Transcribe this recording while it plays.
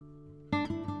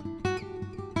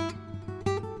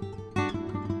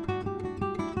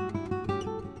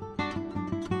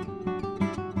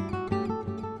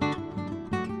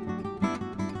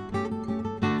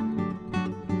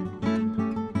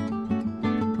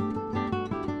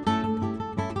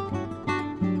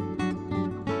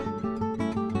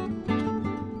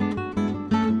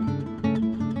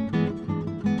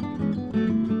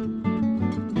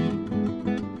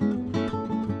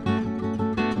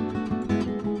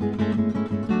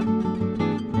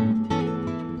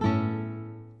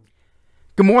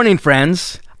Good morning,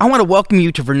 friends. I want to welcome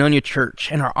you to Vernonia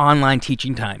Church and our online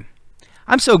teaching time.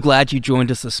 I'm so glad you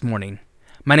joined us this morning.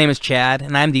 My name is Chad,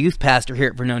 and I'm the youth pastor here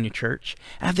at Vernonia Church.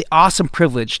 I have the awesome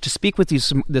privilege to speak with you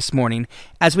this morning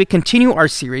as we continue our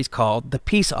series called The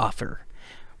Peace Offer.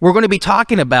 We're going to be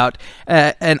talking about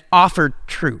an offered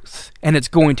truth, and it's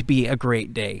going to be a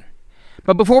great day.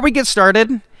 But before we get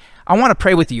started, I want to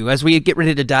pray with you as we get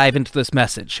ready to dive into this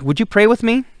message. Would you pray with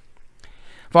me?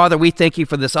 Father, we thank you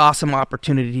for this awesome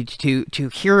opportunity to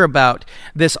hear about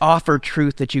this offered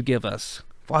truth that you give us.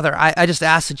 Father, I just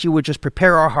ask that you would just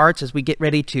prepare our hearts as we get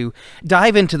ready to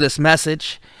dive into this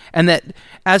message, and that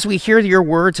as we hear your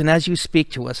words and as you speak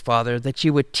to us, Father, that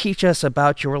you would teach us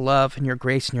about your love and your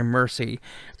grace and your mercy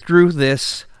through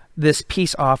this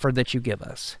peace offer that you give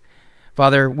us.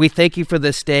 Father, we thank you for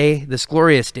this day, this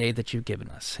glorious day that you've given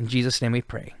us. In Jesus' name we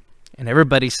pray. And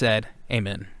everybody said,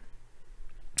 amen.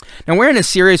 Now, we're in a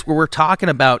series where we're talking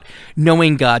about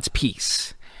knowing God's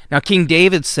peace. Now, King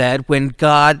David said, when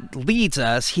God leads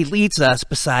us, he leads us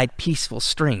beside peaceful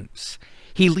streams.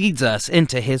 He leads us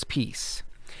into his peace.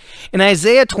 In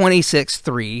Isaiah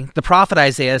 26:3, the prophet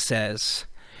Isaiah says,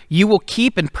 "You will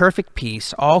keep in perfect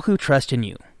peace all who trust in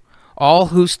you, all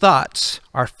whose thoughts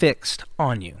are fixed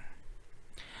on you."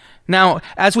 Now,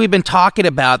 as we've been talking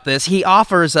about this, he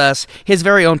offers us his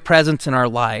very own presence in our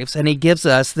lives, and he gives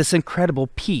us this incredible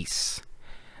peace.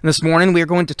 And this morning, we are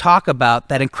going to talk about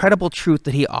that incredible truth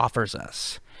that he offers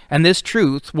us. And this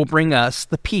truth will bring us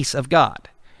the peace of God.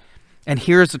 And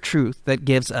here's the truth that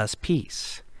gives us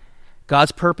peace.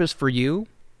 God's purpose for you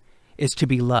is to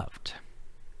be loved.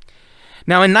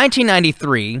 Now, in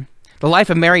 1993, the life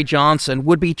of Mary Johnson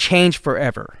would be changed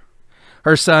forever.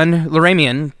 Her son,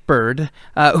 Laramiun Byrd,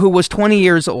 who was 20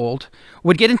 years old,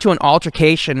 would get into an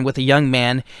altercation with a young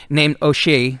man named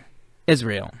O'Shea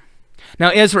Israel.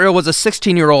 Now, Israel was a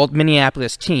 16-year-old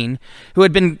Minneapolis teen who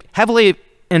had been heavily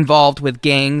involved with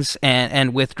gangs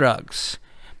and with drugs.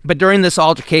 But during this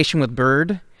altercation with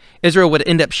Byrd, Israel would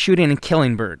end up shooting and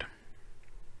killing Byrd.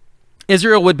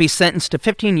 Israel would be sentenced to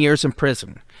 15 years in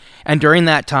prison. And during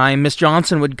that time, Miss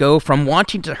Johnson would go from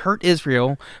wanting to hurt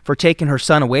Israel for taking her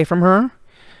son away from her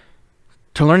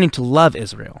to learning to love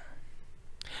Israel.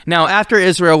 Now, after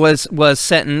Israel was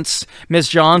sentenced, Miss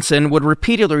Johnson would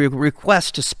repeatedly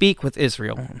request to speak with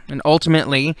Israel. And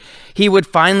ultimately, he would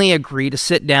finally agree to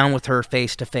sit down with her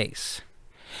face to face.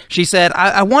 She said,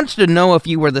 I wanted to know if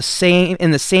you were in the same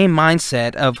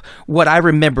mindset of what I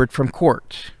remembered from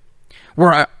court,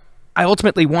 where I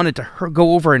ultimately wanted to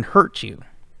go over and hurt you.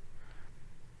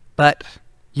 But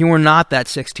you were not that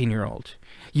 16-year-old.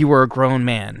 You were a grown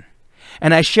man.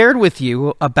 And I shared with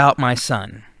you about my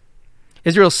son.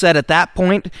 Israel said at that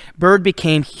point, Byrd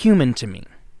became human to me.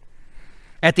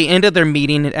 At the end of their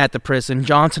meeting at the prison,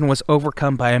 Johnson was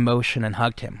overcome by emotion and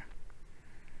hugged him.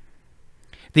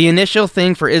 The initial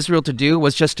thing for Israel to do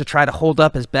was just to try to hold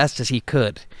up as best as he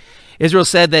could. Israel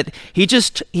said that he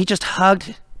just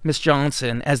hugged Miss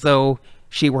Johnson as though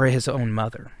she were his own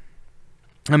mother.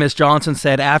 And Miss Johnson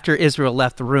said, after Israel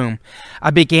left the room, I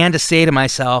began to say to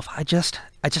myself, I just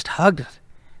hugged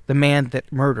the man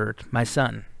that murdered my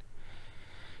son.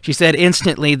 She said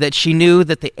instantly that she knew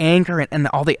that the anger and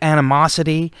all the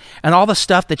animosity and all the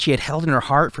stuff that she had held in her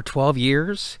heart for 12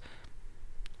 years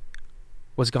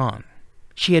was gone.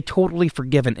 She had totally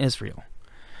forgiven Israel.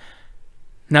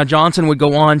 Now, Johnson would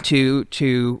go on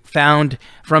to found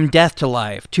From Death to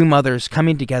Life, two mothers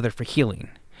coming together for healing.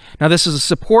 Now, this is a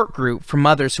support group for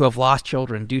mothers who have lost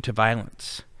children due to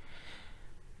violence.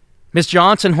 Miss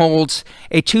Johnson holds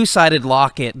a two-sided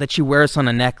locket that she wears on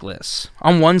a necklace.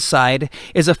 On one side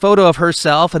is a photo of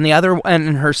herself and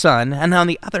her son, and on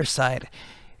the other side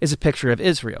is a picture of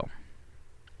Israel.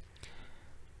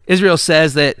 Israel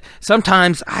says that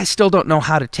sometimes I still don't know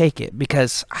how to take it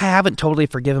because I haven't totally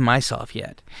forgiven myself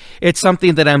yet. It's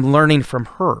something that I'm learning from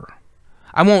her.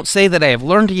 I won't say that I have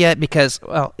learned it yet because,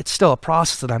 well, it's still a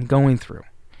process that I'm going through.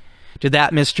 To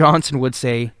that, Miss Johnson would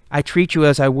say, I treat you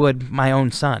as I would my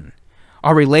own son.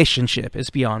 Our relationship is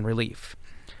beyond relief.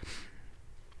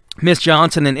 Miss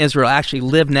Johnson and Israel actually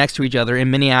live next to each other in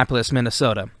Minneapolis,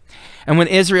 Minnesota. And when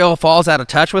Israel falls out of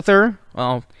touch with her,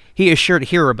 well, he is sure to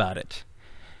hear about it.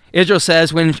 Israel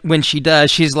says when she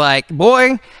does, she's like,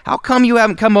 boy, how come you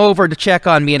haven't come over to check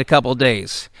on me in a couple of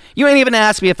days? You ain't even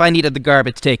asked me if I needed the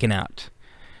garbage taken out.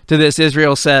 To this,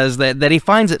 Israel says that he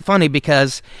finds it funny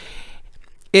because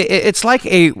it's like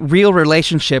a real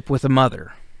relationship with a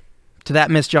mother. To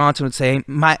that, Miss Johnson would say,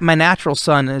 my natural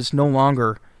son is no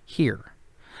longer here.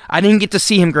 I didn't get to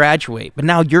see him graduate, but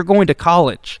now you're going to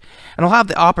college, and I'll have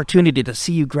the opportunity to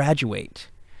see you graduate.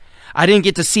 I didn't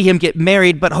get to see him get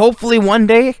married, but hopefully one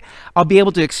day I'll be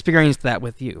able to experience that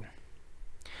with you.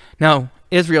 Now,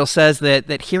 Israel says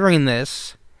that hearing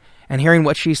this and hearing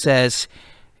what she says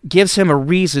gives him a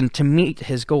reason to meet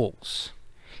his goals.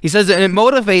 He says, and it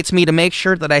motivates me to make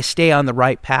sure that I stay on the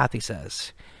right path, he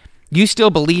says. You still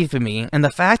believe in me, and the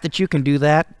fact that you can do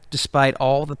that despite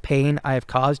all the pain I have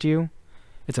caused you,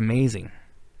 it's amazing.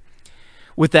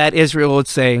 With that, Israel would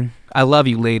say, I love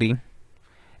you, lady.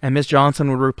 And Miss Johnson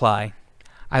would reply,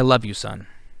 I love you, son.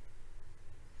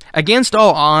 Against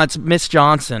all odds, Miss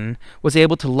Johnson was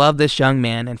able to love this young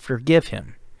man and forgive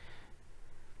him.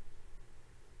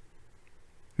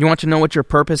 You want to know what your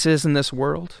purpose is in this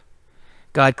world?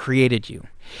 God created you.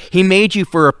 He made you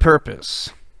for a purpose.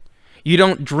 You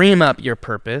don't dream up your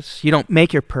purpose. You don't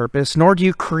make your purpose, nor do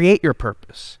you create your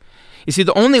purpose. You see,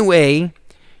 the only way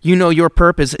you know your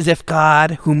purpose is if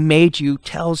God, who made you,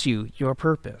 tells you your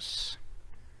purpose.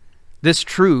 This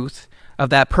truth of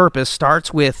that purpose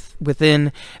starts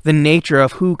within the nature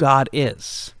of who God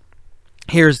is.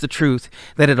 Here's the truth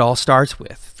that it all starts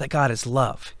with, that God is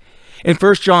love. In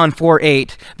 1 John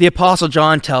 4:8, the Apostle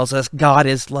John tells us God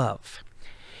is love.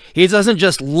 He doesn't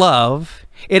just love.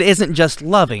 It isn't just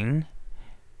loving.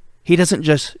 He doesn't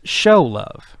just show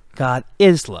love. God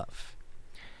is love.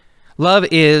 Love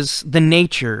is the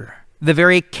nature, the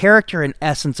very character and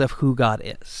essence of who God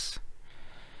is.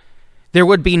 There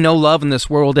would be no love in this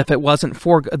world if it wasn't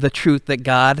for the truth that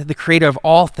God, the creator of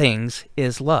all things,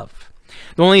 is love.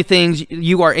 The only things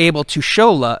you are able to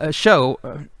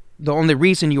the only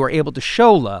reason you are able to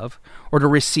show love or to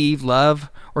receive love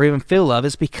or even feel love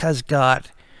is because God,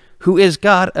 who is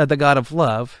God, the God of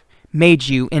love, made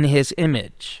you in his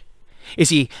image. You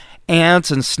see,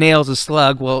 ants and snails and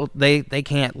slugs, well, they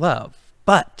can't love.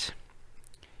 But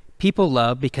people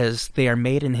love because they are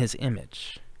made in his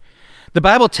image. The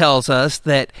Bible tells us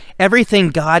that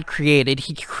everything God created,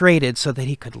 he created so that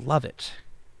he could love it.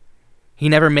 He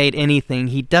never made anything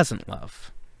he doesn't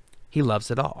love. He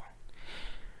loves it all.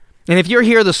 And if you're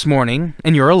here this morning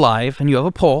and you're alive and you have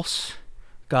a pulse,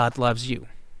 God loves you.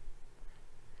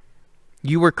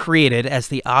 You were created as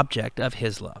the object of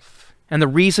his love. And the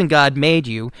reason God made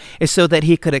you is so that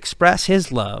he could express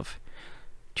his love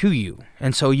to you,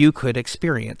 and so you could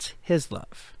experience his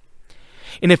love.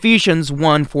 In Ephesians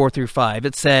 1:4-5,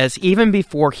 it says, even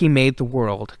before he made the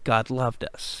world, God loved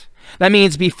us. That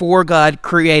means before God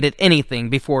created anything,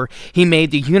 before he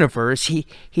made the universe,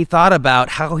 he thought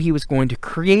about how he was going to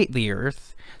create the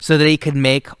earth so that he could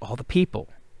make all the people,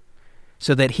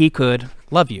 so that he could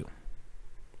love you.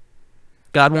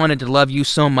 God wanted to love you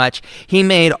so much, he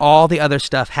made all the other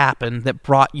stuff happen that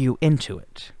brought you into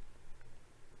it.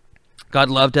 God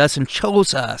loved us and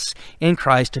chose us in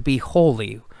Christ to be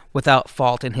holy, without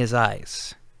fault in his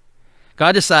eyes.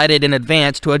 God decided in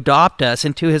advance to adopt us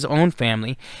into his own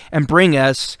family and bring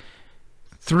us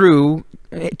to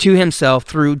himself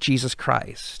through Jesus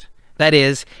Christ. That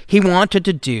is, he wanted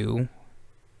to do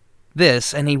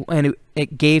this, and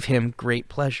it gave him great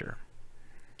pleasure.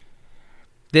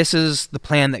 This is the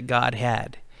plan that God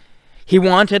had. He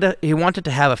wanted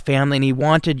to have a family, and he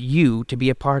wanted you to be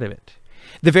a part of it.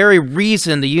 The very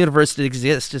reason the universe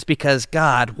exists is because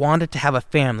God wanted to have a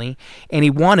family, and he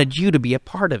wanted you to be a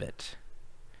part of it.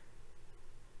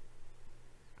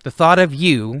 The thought of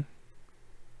you,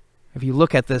 if you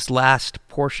look at this last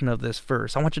portion of this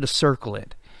verse, I want you to circle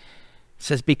it. It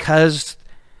says, because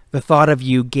the thought of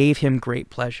you gave him great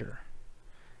pleasure.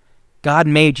 God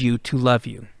made you to love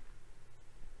you.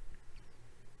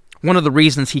 One of the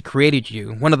reasons he created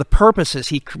you, one of the purposes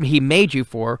he made you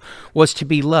for, was to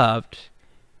be loved.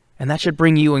 And that should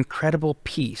bring you incredible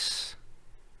peace.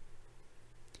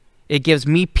 It gives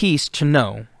me peace to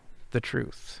know the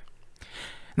truth.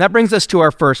 And that brings us to our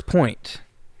first point.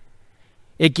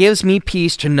 It gives me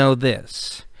peace to know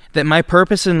this, that my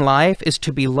purpose in life is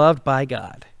to be loved by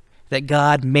God, that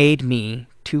God made me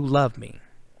to love me.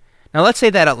 Now let's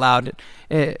say that out loud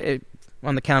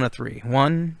on the count of 3.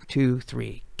 1, 2,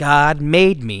 3. God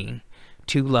made me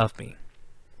to love me.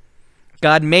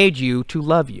 God made you to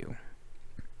love you.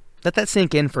 Let that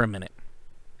sink in for a minute.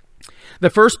 The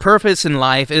first purpose in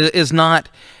life is not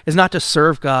to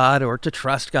serve God or to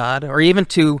trust God or even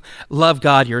to love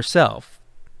God yourself.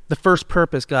 The first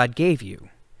purpose God gave you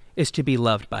is to be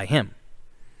loved by him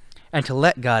and to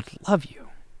let God love you.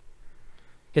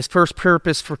 His first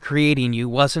purpose for creating you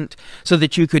wasn't so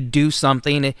that you could do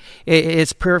something.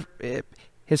 His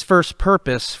first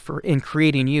purpose in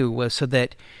creating you was so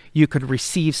that you could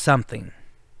receive something.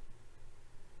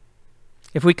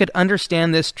 If we could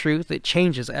understand this truth, it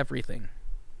changes everything.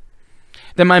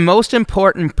 That my most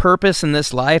important purpose in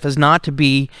this life is not to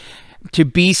be to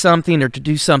be something or to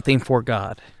do something for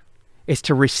God. It's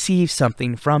to receive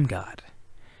something from God,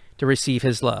 to receive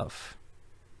his love.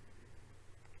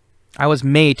 I was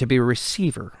made to be a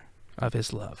receiver of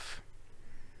his love.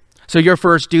 So your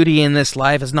first duty in this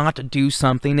life is not to do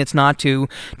something. It's not to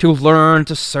learn,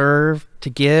 to serve, to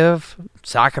give,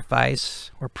 sacrifice,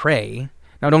 or pray.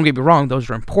 Now, don't get me wrong, those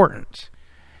are important.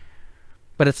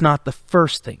 But it's not the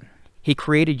first thing. He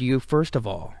created you, first of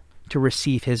all, to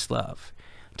receive his love,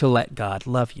 to let God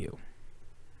love you.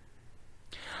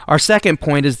 Our second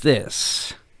point is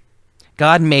this.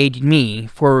 God made me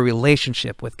for a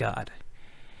relationship with God.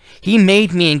 He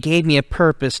made me and gave me a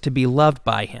purpose to be loved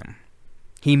by him.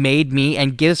 He made me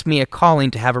and gives me a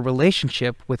calling to have a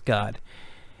relationship with God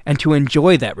and to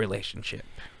enjoy that relationship.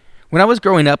 When I was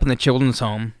growing up in the children's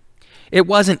home, it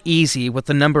wasn't easy with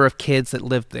the number of kids that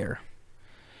lived there.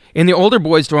 In the older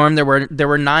boys' dorm, there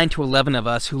were 9 to 11 of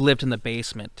us who lived in the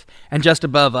basement. And just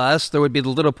above us, there would be the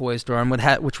little boys' dorm,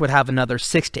 which would have another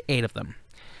 6 to 8 of them.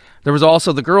 There was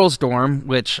also the girls' dorm,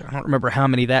 which I don't remember how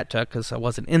many that took because I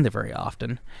wasn't in there very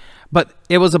often. But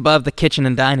it was above the kitchen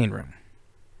and dining room.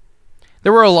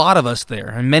 There were a lot of us there,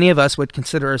 and many of us would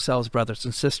consider ourselves brothers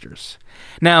and sisters.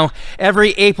 Now,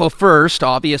 every April 1st,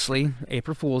 obviously,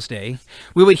 April Fool's Day,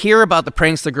 we would hear about the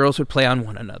pranks the girls would play on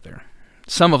one another.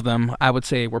 Some of them, I would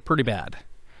say, were pretty bad.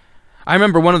 I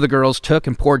remember one of the girls took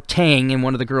and poured Tang in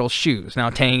one of the girls' shoes.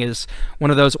 Now, Tang is one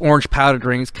of those orange powder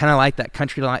drinks, kind of like that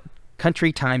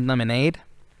Country Time lemonade.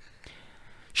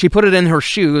 She put it in her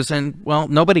shoes, and, well,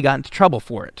 nobody got into trouble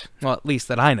for it. Well, at least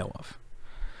that I know of.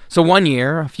 So one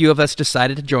year, a few of us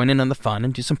decided to join in on the fun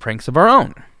and do some pranks of our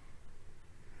own.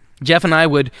 Jeff and I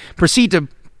would proceed to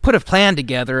put a plan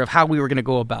together of how we were going to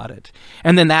go about it.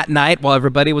 And then that night, while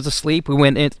everybody was asleep, we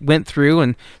went through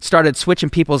and started switching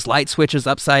people's light switches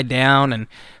upside down, and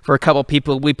for a couple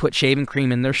people, we put shaving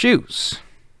cream in their shoes.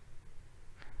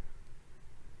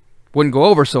 Wouldn't go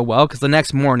over so well because the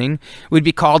next morning, we'd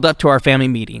be called up to our family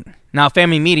meeting. Now,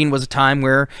 family meeting was a time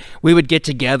where we would get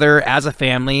together as a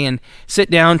family and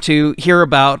sit down to hear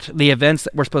about the events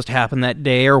that were supposed to happen that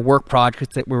day or work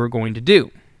projects that we were going to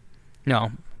do.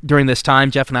 Now, during this time,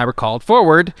 Jeff and I were called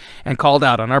forward and called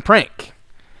out on our prank.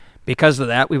 Because of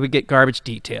that, we would get garbage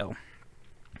detail.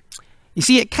 You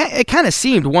see, it kind of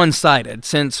seemed one-sided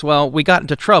since, well, we got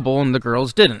into trouble and the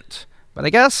girls didn't. But I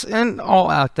guess, in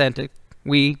all authentic,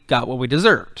 we got what we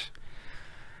deserved.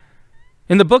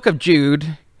 In the book of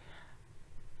Jude,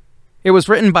 it was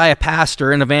written by a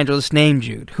pastor and evangelist named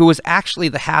Jude, who was actually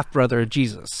the half-brother of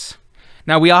Jesus.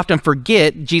 Now, we often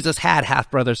forget Jesus had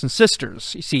half-brothers and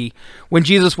sisters. You see, when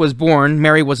Jesus was born,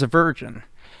 Mary was a virgin.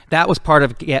 That was part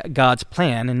of God's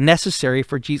plan and necessary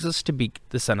for Jesus to be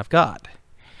the Son of God.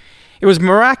 It was a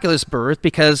miraculous birth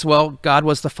because, well, God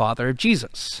was the father of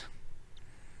Jesus.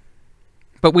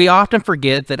 But we often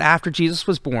forget that after Jesus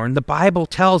was born, the Bible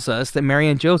tells us that Mary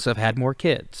and Joseph had more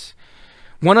kids.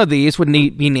 One of these would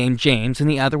be named James, and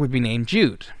the other would be named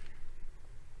Jude.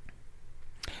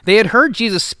 They had heard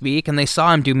Jesus speak, and they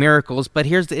saw him do miracles, but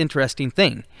here's the interesting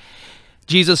thing.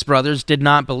 Jesus' brothers did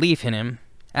not believe in him,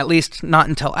 at least not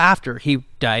until after he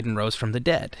died and rose from the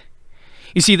dead.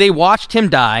 You see, they watched him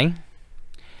die,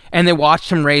 and they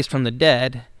watched him raise from the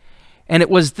dead, and it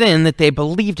was then that they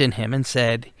believed in him and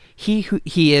said,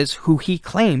 he is who he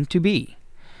claimed to be.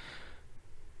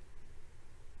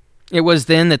 It was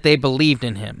then that they believed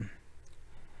in him.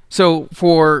 So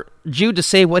for Jude to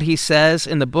say what he says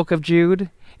in the book of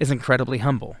Jude is incredibly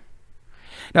humble.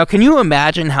 Now, can you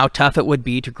imagine how tough it would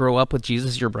be to grow up with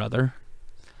Jesus, your brother?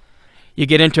 You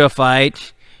get into a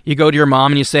fight, you go to your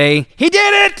mom and you say, "He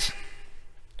did it!"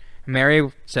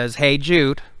 Mary says, "Hey,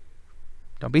 Jude,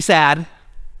 don't be sad.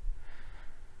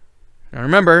 Now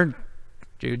remember,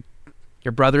 Jude,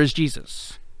 your brother is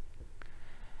Jesus."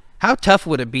 How tough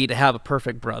would it be to have a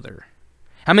perfect brother?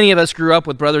 How many of us grew up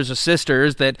with brothers or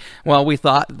sisters that, well, we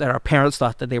thought that our parents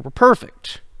thought that they were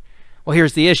perfect? Well,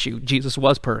 here's the issue. Jesus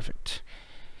was perfect.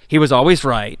 He was always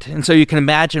right, and so you can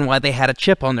imagine why they had a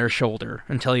chip on their shoulder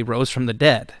until he rose from the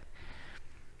dead.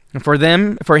 And for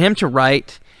him to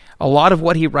write a lot of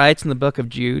what he writes in the book of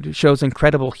Jude shows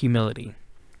incredible humility.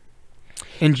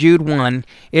 In Jude 1,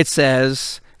 it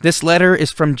says, "This letter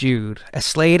is from Jude, a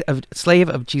slave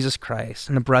of Jesus Christ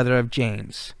and a brother of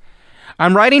James.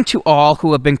 I'm writing to all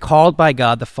who have been called by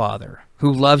God the Father,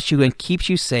 who loves you and keeps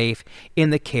you safe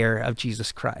in the care of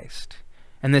Jesus Christ."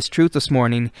 And this truth this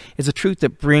morning is a truth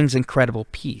that brings incredible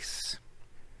peace.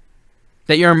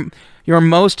 That your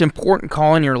most important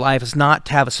call in your life is not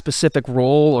to have a specific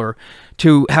role or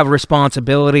to have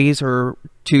responsibilities or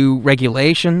to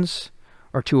regulations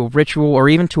or to a ritual or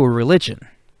even to a religion.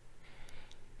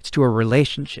 It's to a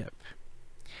relationship.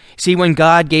 See, when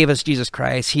God gave us Jesus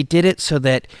Christ, he did it so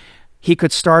that he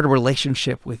could start a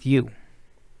relationship with you.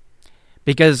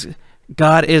 Because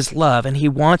God is love, and he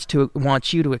wants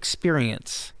you to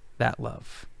experience that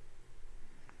love.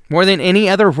 More than any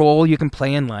other role you can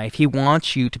play in life, he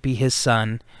wants you to be his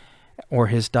son or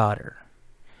his daughter.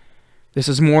 This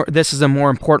is a more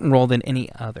important role than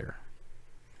any other.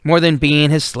 More than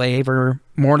being his slave, or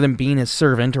more than being his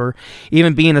servant, or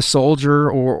even being a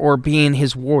soldier, or being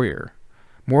his warrior.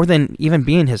 More than even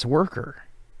being his worker.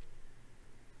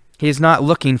 He is not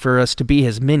looking for us to be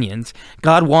his minions.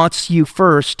 God wants you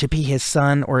first to be his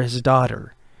son or his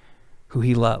daughter, who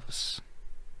he loves.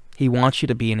 He wants you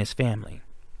to be in his family.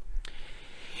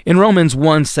 In Romans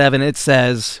 1:7 it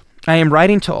says, I am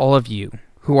writing to all of you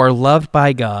who are loved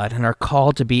by God and are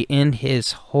called to be in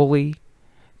his holy,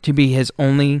 to be his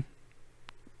own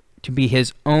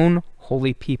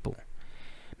holy people.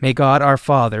 May God our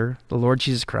Father, the Lord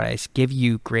Jesus Christ, give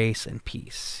you grace and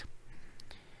peace.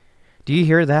 Do you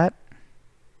hear that?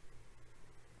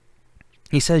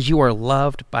 He says you are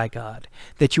loved by God,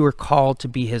 that you are called to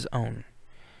be his own.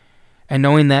 And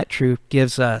knowing that truth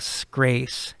gives us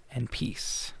grace and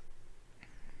peace.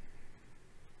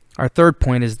 Our third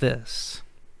point is this: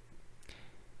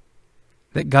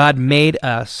 that God made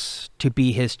us to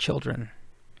be his children.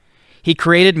 He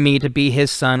created me to be his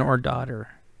son or daughter.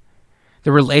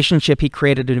 The relationship he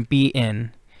created to be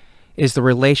in is the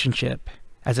relationship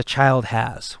as a child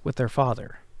has with their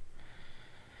father.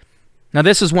 Now,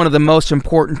 this is one of the most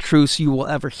important truths you will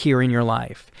ever hear in your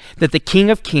life, that the King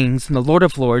of Kings and the Lord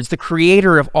of Lords, the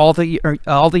creator of all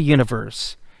the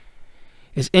universe,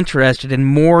 is interested in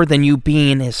more than you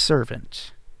being his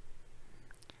servant.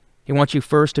 He wants you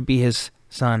first to be his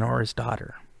son or his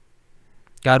daughter.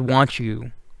 God wants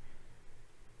you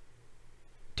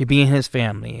to be in his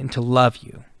family and to love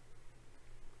you.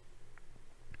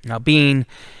 Now, being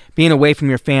away from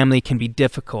your family can be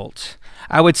difficult.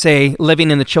 I would say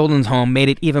living in the children's home made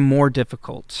it even more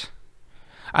difficult.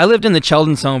 I lived in the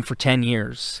children's home for 10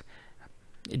 years.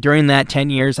 During that 10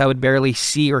 years, I would barely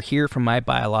see or hear from my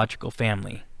biological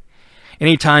family.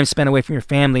 Any time spent away from your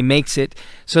family makes it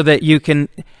so that you can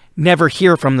never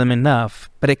hear from them enough,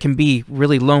 but it can be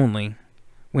really lonely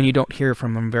when you don't hear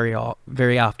from them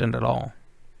very often at all.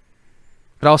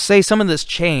 But I'll say some of this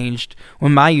changed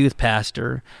when my youth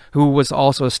pastor, who was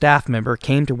also a staff member,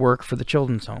 came to work for the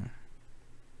children's home.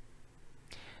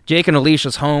 Jake and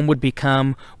Alicia's home would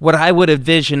become what I would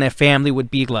envision a family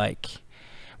would be like.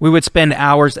 We would spend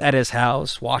hours at his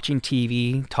house watching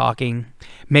TV, talking,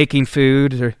 making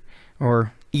food,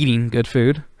 or eating good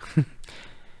food.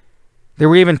 There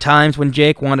were even times when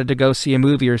Jake wanted to go see a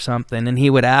movie or something, and he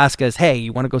would ask us, "Hey,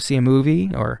 you want to go see a movie?"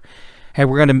 Or, "Hey,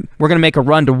 we're gonna make a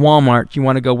run to Walmart. You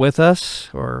want to go with us?"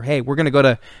 Or, "Hey, we're gonna go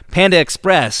to Panda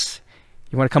Express.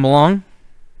 You want to come along?"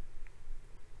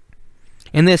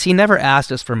 In this, he never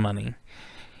asked us for money.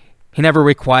 He never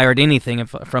required anything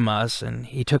from us, and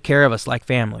he took care of us like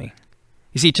family.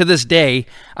 You see, to this day,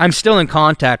 I'm still in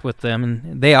contact with them,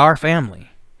 and they are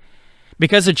family.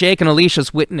 Because of Jake and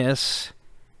Alicia's witness,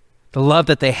 the love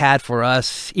that they had for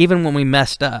us, even when we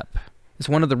messed up, is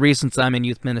one of the reasons I'm in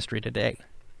youth ministry today.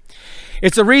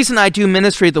 It's the reason I do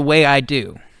ministry the way I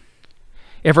do.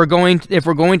 If we're going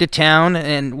to town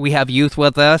and we have youth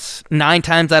with us, 9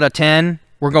 times out of 10,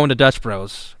 we're going to Dutch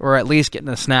Bros, or at least getting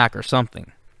a snack or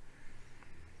something.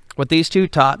 What these two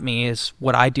taught me is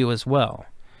what I do as well.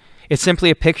 It's simply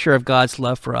a picture of God's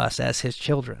love for us as his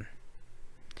children.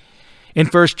 In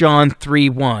 1 John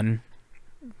 3:1,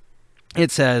 it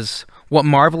says, "What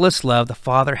marvelous love the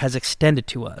Father has extended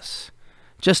to us.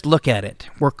 Just look at it.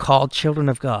 We're called children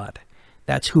of God.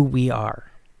 That's who we are."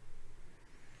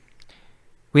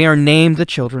 We are named the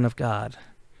children of God.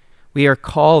 We are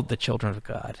called the children of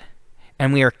God.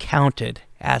 And we are counted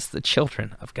as the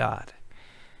children of God.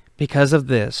 Because of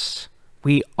this,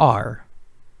 we are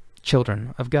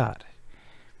children of God.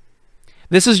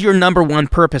 This is your number one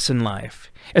purpose in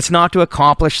life. It's not to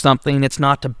accomplish something. It's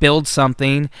not to build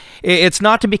something. It's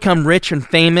not to become rich and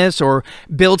famous or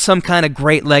build some kind of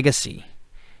great legacy.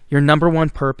 Your number one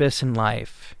purpose in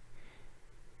life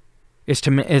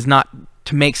is not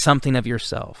to make something of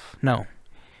yourself. No.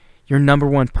 Your number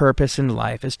one purpose in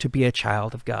life is to be a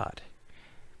child of God.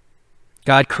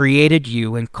 God created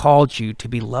you and called you to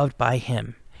be loved by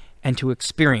him and to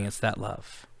experience that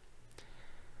love.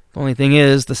 The only thing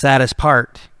is, the saddest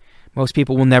part, most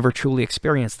people will never truly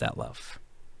experience that love.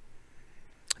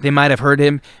 They might have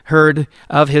heard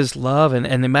of his love,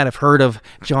 and they might have heard of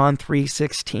John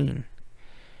 3:16.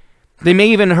 They may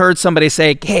even heard somebody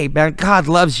say, "Hey, man, God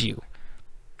loves you."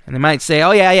 And they might say,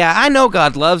 "Oh, yeah, I know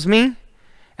God loves me,"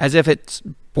 as if it's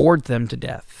bored them to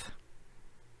death.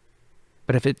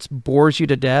 But if it bores you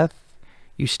to death,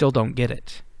 you still don't get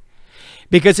it.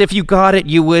 Because if you got it,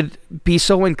 you would be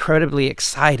so incredibly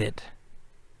excited.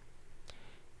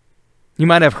 You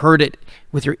might have heard it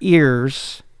with your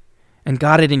ears and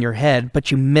got it in your head,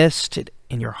 but you missed it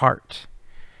in your heart.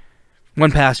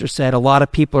 One pastor said a lot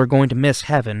of people are going to miss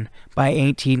heaven by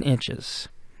 18 inches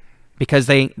because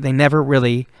they never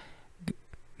really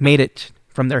made it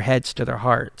from their heads to their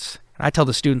hearts. And I tell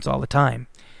the students all the time,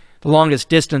 the longest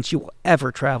distance you will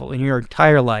ever travel in your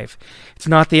entire life. It's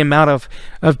not the amount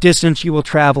of distance you will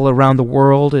travel around the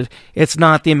world. It's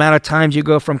not the amount of times you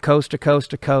go from coast to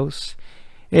coast to coast.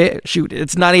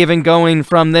 It's not even going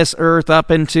from this earth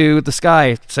up into the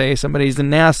sky. Say somebody's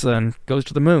in NASA and goes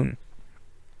to the moon.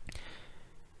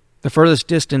 The furthest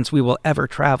distance we will ever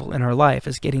travel in our life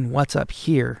is getting what's up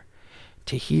here,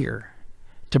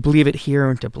 to believe it here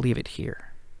and to believe it here.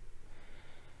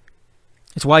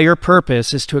 It's why your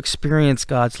purpose is to experience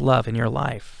God's love in your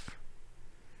life.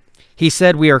 He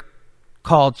said we are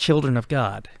called children of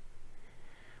God.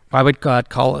 Why would God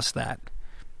call us that?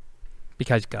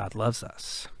 Because God loves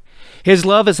us. His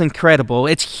love is incredible.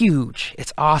 It's huge.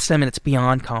 It's awesome, and it's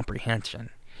beyond comprehension.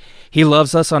 He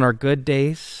loves us on our good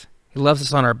days. He loves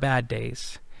us on our bad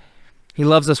days. He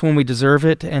loves us when we deserve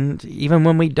it and even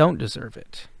when we don't deserve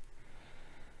it.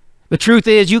 The truth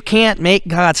is, you can't make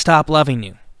God stop loving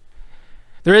you.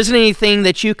 There isn't anything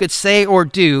that you could say or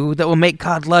do that will make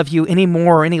God love you any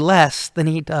more or any less than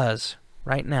he does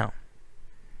right now.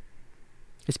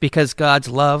 It's because God's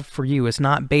love for you is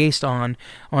not based on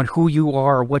who you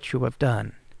are or what you have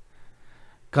done.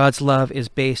 God's love is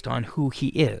based on who he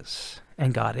is,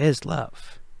 and God is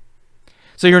love.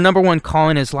 So your number one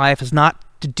calling in his life is not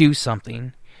to do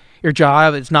something. Your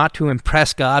job is not to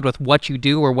impress God with what you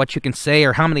do or what you can say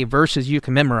or how many verses you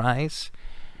can memorize.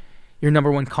 Your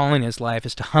number one calling in his life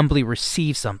is to humbly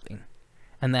receive something,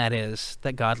 and that is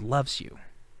that God loves you.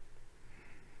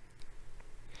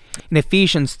 In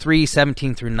Ephesians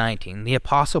 3:17 through 19, the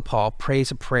Apostle Paul prays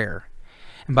a prayer.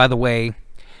 And by the way,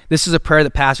 this is a prayer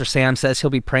that Pastor Sam says he'll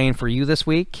be praying for you this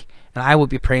week, and I will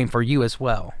be praying for you as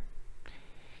well.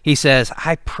 He says,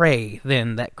 I pray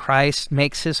then that Christ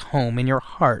makes his home in your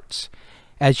hearts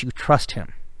as you trust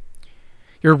him.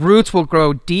 Your roots will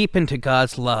grow deep into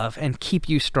God's love and keep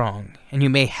you strong, and you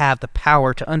may have the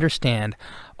power to understand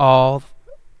all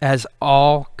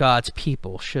God's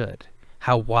people should.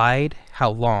 How wide, how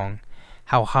long,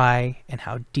 how high, and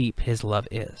how deep his love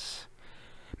is.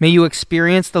 May you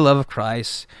experience the love of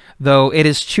Christ, though it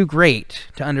is too great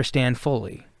to understand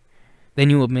fully. Then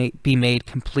you will be made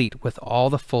complete with all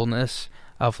the fullness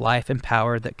of life and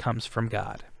power that comes from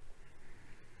God.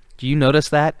 Do you notice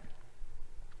that?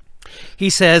 He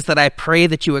says that I pray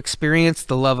that you experience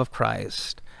the love of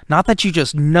Christ. Not that you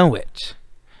just know it.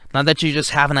 Not that you just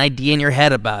have an idea in your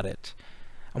head about it.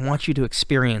 I want you to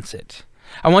experience it.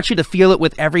 I want you to feel it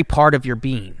with every part of your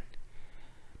being.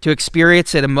 To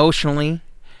experience it emotionally,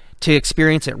 to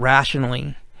experience it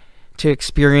rationally, to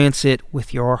experience it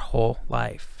with your whole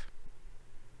life.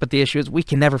 But the issue is we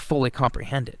can never fully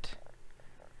comprehend it.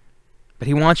 But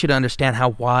he wants you to understand how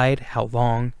wide, how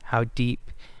long, how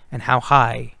deep, and how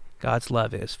high God's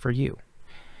love is for you.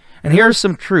 And here are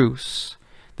some truths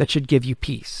that should give you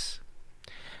peace.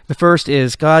 The first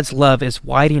is God's love is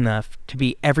wide enough to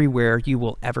be everywhere you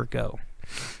will ever go.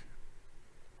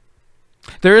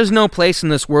 There is no place in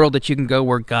this world that you can go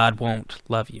where God won't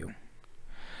love you.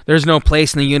 There's no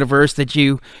place in the universe that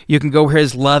you can go where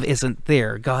his love isn't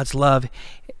there. God's love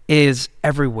is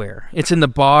everywhere. It's in the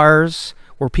bars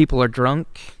where people are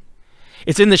drunk.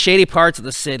 It's in the shady parts of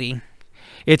the city.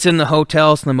 It's in the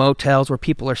hotels and the motels where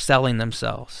people are selling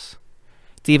themselves.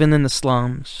 It's even in the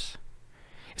slums.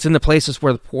 It's in the places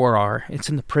where the poor are. It's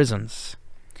in the prisons.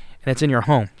 And it's in your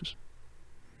homes.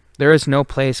 There is no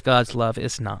place God's love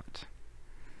is not.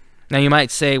 Now you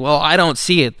might say, well, I don't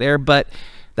see it there, but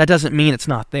that doesn't mean it's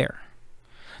not there.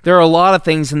 There are a lot of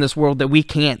things in this world that we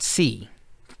can't see.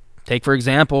 Take, for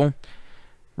example,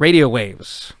 radio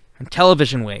waves and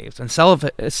television waves and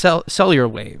cellular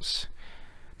waves.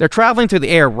 They're traveling through the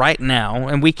air right now,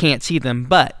 and we can't see them,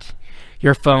 but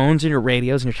your phones and your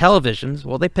radios and your televisions,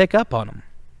 well, they pick up on them.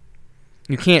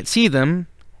 You can't see them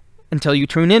until you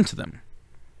tune into them.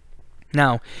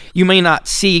 Now, you may not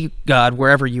see God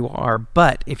wherever you are,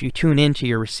 but if you tune into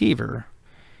your receiver,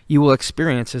 you will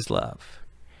experience his love.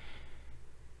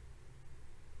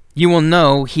 You will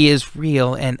know he is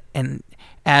real, and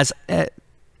as I'm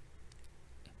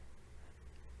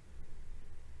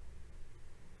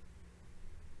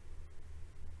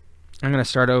going to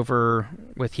start over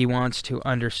with he wants to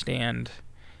understand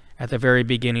at the very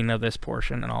beginning of this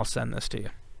portion, and I'll send this to you.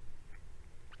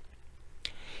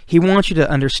 He wants you to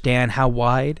understand how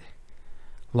wide,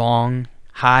 long,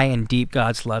 high, and deep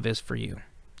God's love is for you.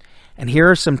 And here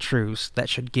are some truths that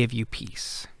should give you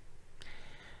peace.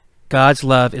 God's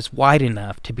love is wide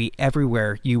enough to be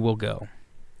everywhere you will go.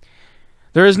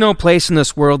 There is no place in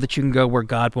this world that you can go where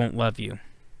God won't love you.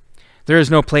 There is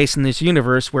no place in this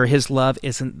universe where his love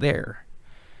isn't there.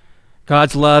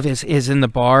 God's love is in the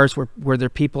bars where their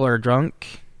people are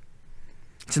drunk.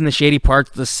 It's in the shady parts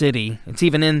of the city. It's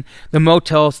even in the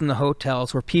motels and the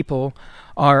hotels where people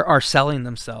are selling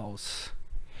themselves.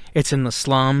 It's in the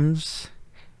slums.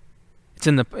 It's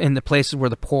in the places where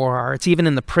the poor are. It's even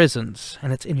in the prisons,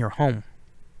 and it's in your home.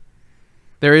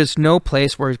 There is no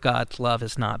place where God's love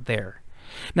is not there.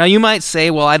 Now you might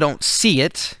say, well, I don't see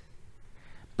it,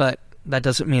 but that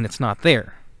doesn't mean it's not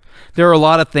there. There are a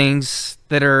lot of things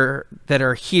that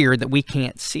are here that we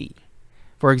can't see.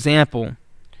 For example,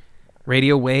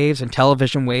 radio waves and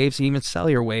television waves, even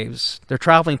cellular waves, they're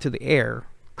traveling through the air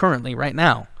currently, right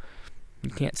now.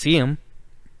 You can't see them,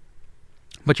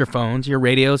 but your phones, your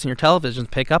radios, and your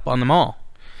televisions pick up on them all.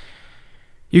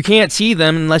 You can't see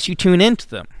them unless you tune into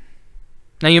them.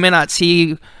 Now, you may not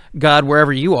see God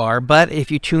wherever you are, but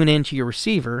if you tune into your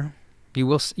receiver, you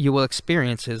will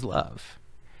experience his love.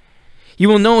 You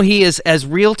will know he is as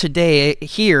real today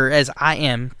here as I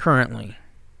am currently.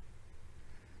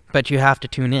 But you have to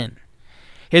tune in.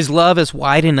 His love is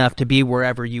wide enough to be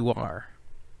wherever you are.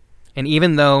 And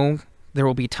even though there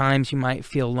will be times you might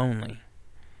feel lonely,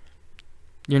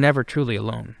 you're never truly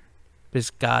alone, because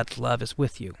God's love is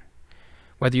with you,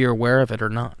 whether you're aware of it or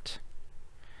not.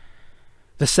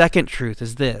 The second truth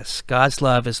is this: God's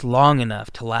love is long enough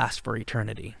to last for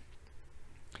eternity.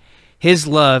 His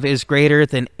love is greater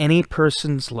than any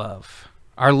person's love.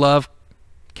 Our love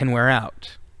can wear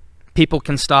out. People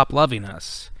can stop loving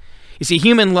us. You see,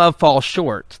 human love falls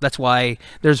short. That's why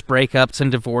there's breakups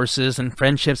and divorces and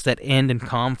friendships that end in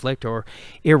conflict or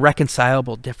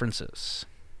irreconcilable differences.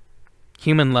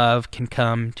 Human love can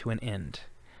come to an end.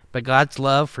 But God's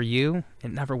love for you, it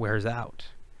never wears out.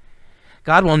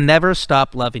 God will never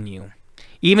stop loving you.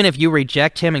 Even if you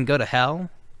reject him and go to hell,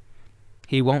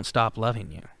 he won't stop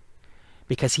loving you,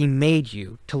 because he made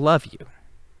you to love you.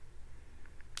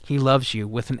 He loves you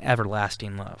with an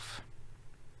everlasting love.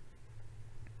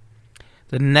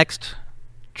 The next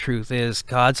truth is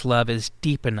God's love is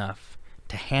deep enough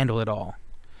to handle it all.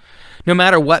 No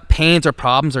matter what pains or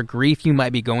problems or grief you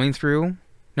might be going through,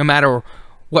 no matter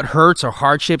what hurts or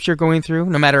hardships you're going through,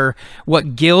 no matter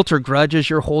what guilt or grudges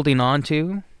you're holding on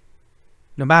to,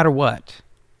 no matter what,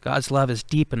 God's love is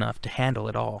deep enough to handle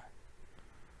it all.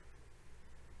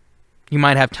 You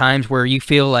might have times where you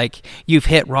feel like you've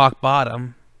hit rock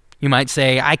bottom. You might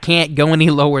say, I can't go any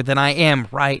lower than I am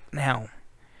right now.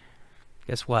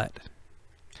 Guess what?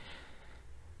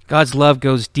 God's love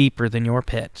goes deeper than your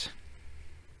pit.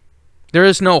 There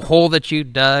is no hole that you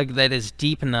dug that is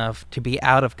deep enough to be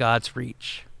out of God's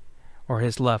reach or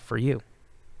his love for you.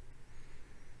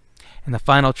 And the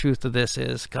final truth of this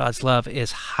is God's love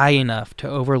is high enough to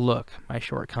overlook my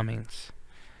shortcomings.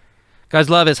 God's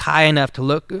love is high enough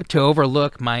to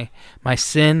overlook my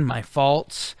sin, my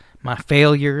faults, my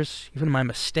failures, even my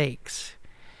mistakes.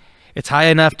 It's high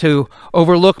enough to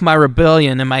overlook my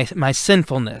rebellion and my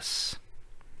sinfulness.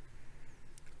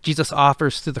 Jesus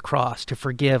offers through the cross to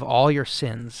forgive all your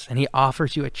sins, and he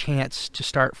offers you a chance to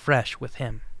start fresh with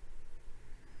him.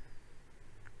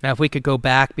 Now, if we could go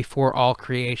back before all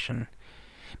creation,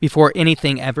 before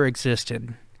anything ever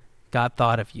existed, God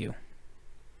thought of you.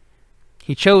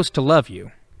 He chose to love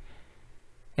you,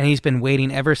 and he's been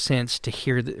waiting ever since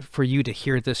for you to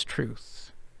hear this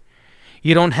truth.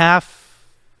 You don't have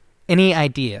any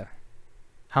idea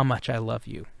how much I love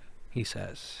you, he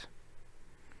says.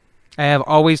 I have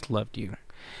always loved you.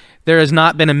 There has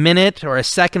not been a minute or a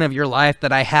second of your life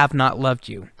that I have not loved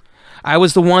you. I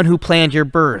was the one who planned your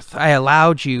birth. I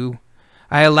allowed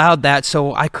that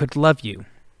so I could love you.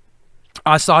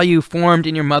 I saw you formed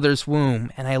in your mother's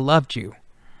womb, and I loved you.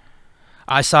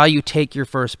 I saw you take your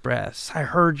first breaths. I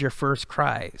heard your first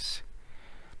cries.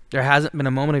 There hasn't been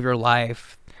a moment of your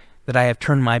life that I have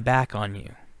turned my back on you.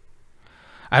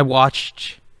 I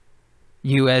watched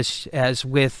you as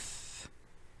with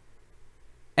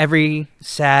every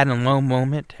sad and low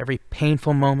moment, every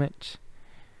painful moment.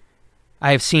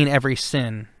 I have seen every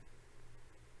sin.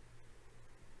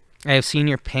 I have seen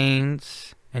your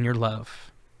pains and your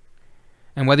love.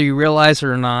 And whether you realize it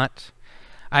or not,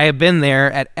 I have been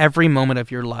there at every moment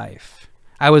of your life.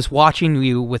 I was watching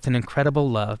you with an incredible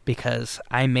love because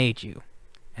I made you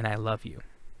and I love you.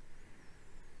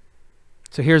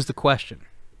 So here's the question.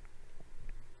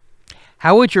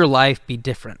 How would your life be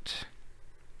different?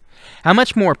 How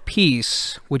much more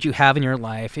peace would you have in your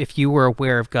life if you were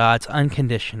aware of God's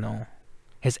unconditional,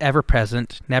 his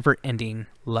ever-present, never-ending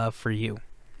love for you?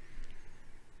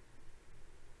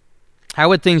 How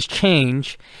would things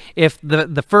change if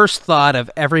the first thought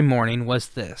of every morning was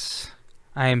this: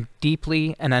 I am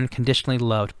deeply and unconditionally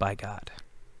loved by God?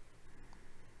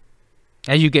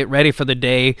 As you get ready for the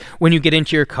day, when you get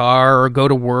into your car or go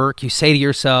to work, you say to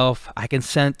yourself, I can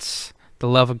sense the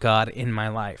love of God in my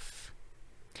life.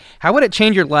 How would it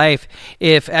change your life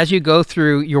if, as you go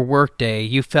through your work day,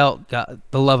 you felt God,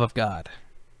 the love of God?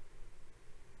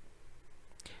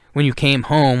 When you came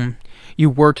home, you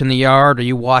worked in the yard, or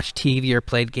you watched TV or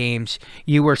played games,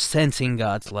 you were sensing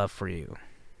God's love for you.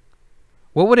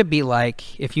 What would it be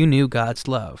like if you knew God's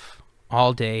love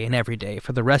all day and every day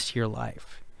for the rest of your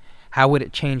life? How would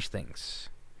it change things?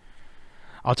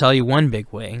 I'll tell you one big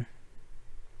way.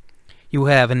 You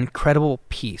have an incredible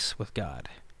peace with God.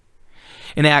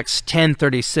 In Acts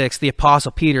 10:36, the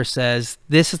Apostle Peter says,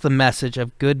 this is the message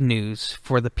of good news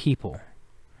for the people,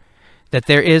 that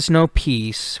there is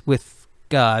peace with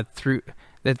God through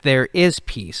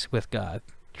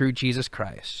Jesus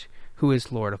Christ, who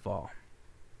is Lord of all.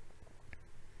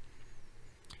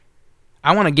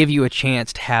 I want to give you a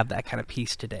chance to have that kind of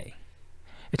peace today.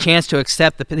 A chance to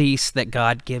accept the peace that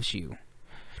God gives you.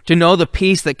 To know the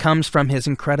peace that comes from his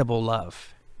incredible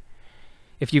love.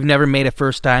 If you've never made a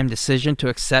first-time decision to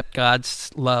accept God's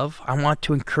love, I want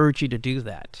to encourage you to do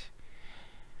that.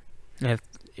 And if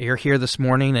you're here this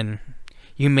morning and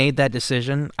you made that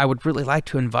decision, I would really like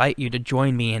to invite you to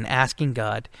join me in asking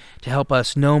God to help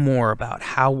us know more about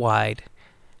how wide,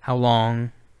 how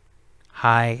long,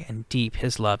 high, and deep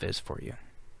his love is for you.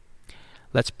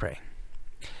 Let's pray.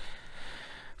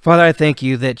 Father, I thank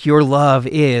you that your love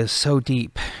is so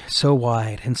deep, so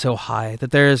wide, and so high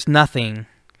that there is nothing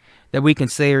that we can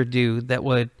say or do that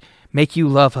would make you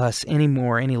love us any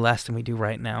more, any less than we do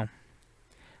right now.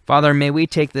 Father, may we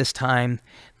take this time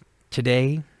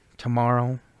today,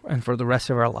 tomorrow, and for the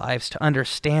rest of our lives to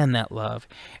understand that love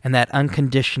and that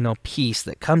unconditional peace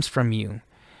that comes from you,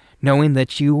 knowing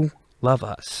that you love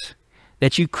us,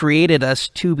 that you created us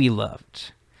to be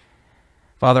loved.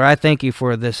 Father, I thank you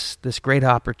for this great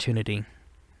opportunity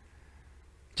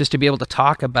just to be able to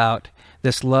talk about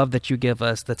this love that you give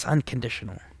us that's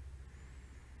unconditional.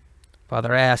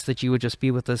 Father, I ask that you would just be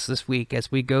with us this week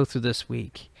as we go through this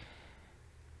week.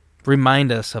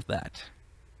 Remind us of that.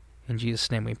 In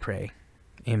Jesus' name we pray.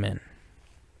 Amen.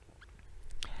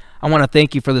 I want to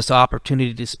thank you for this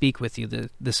opportunity to speak with you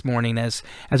this morning as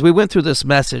we went through this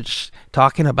message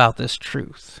talking about this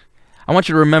truth. I want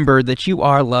you to remember that you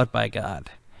are loved by God.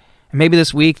 And maybe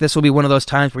this week, this will be one of those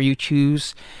times where you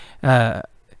choose to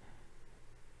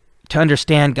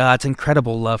understand God's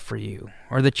incredible love for you,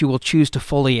 or that you will choose to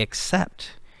fully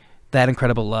accept that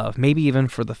incredible love, maybe even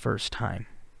for the first time.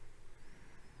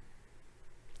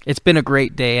 It's been a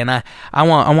great day, and I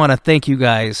want to thank you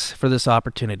guys for this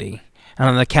opportunity. And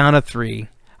on the count of 3,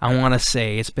 I want to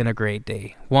say it's been a great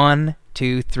day. 1,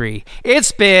 2, 3.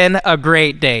 It's been a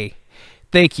great day.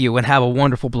 Thank you, and have a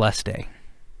wonderful, blessed day.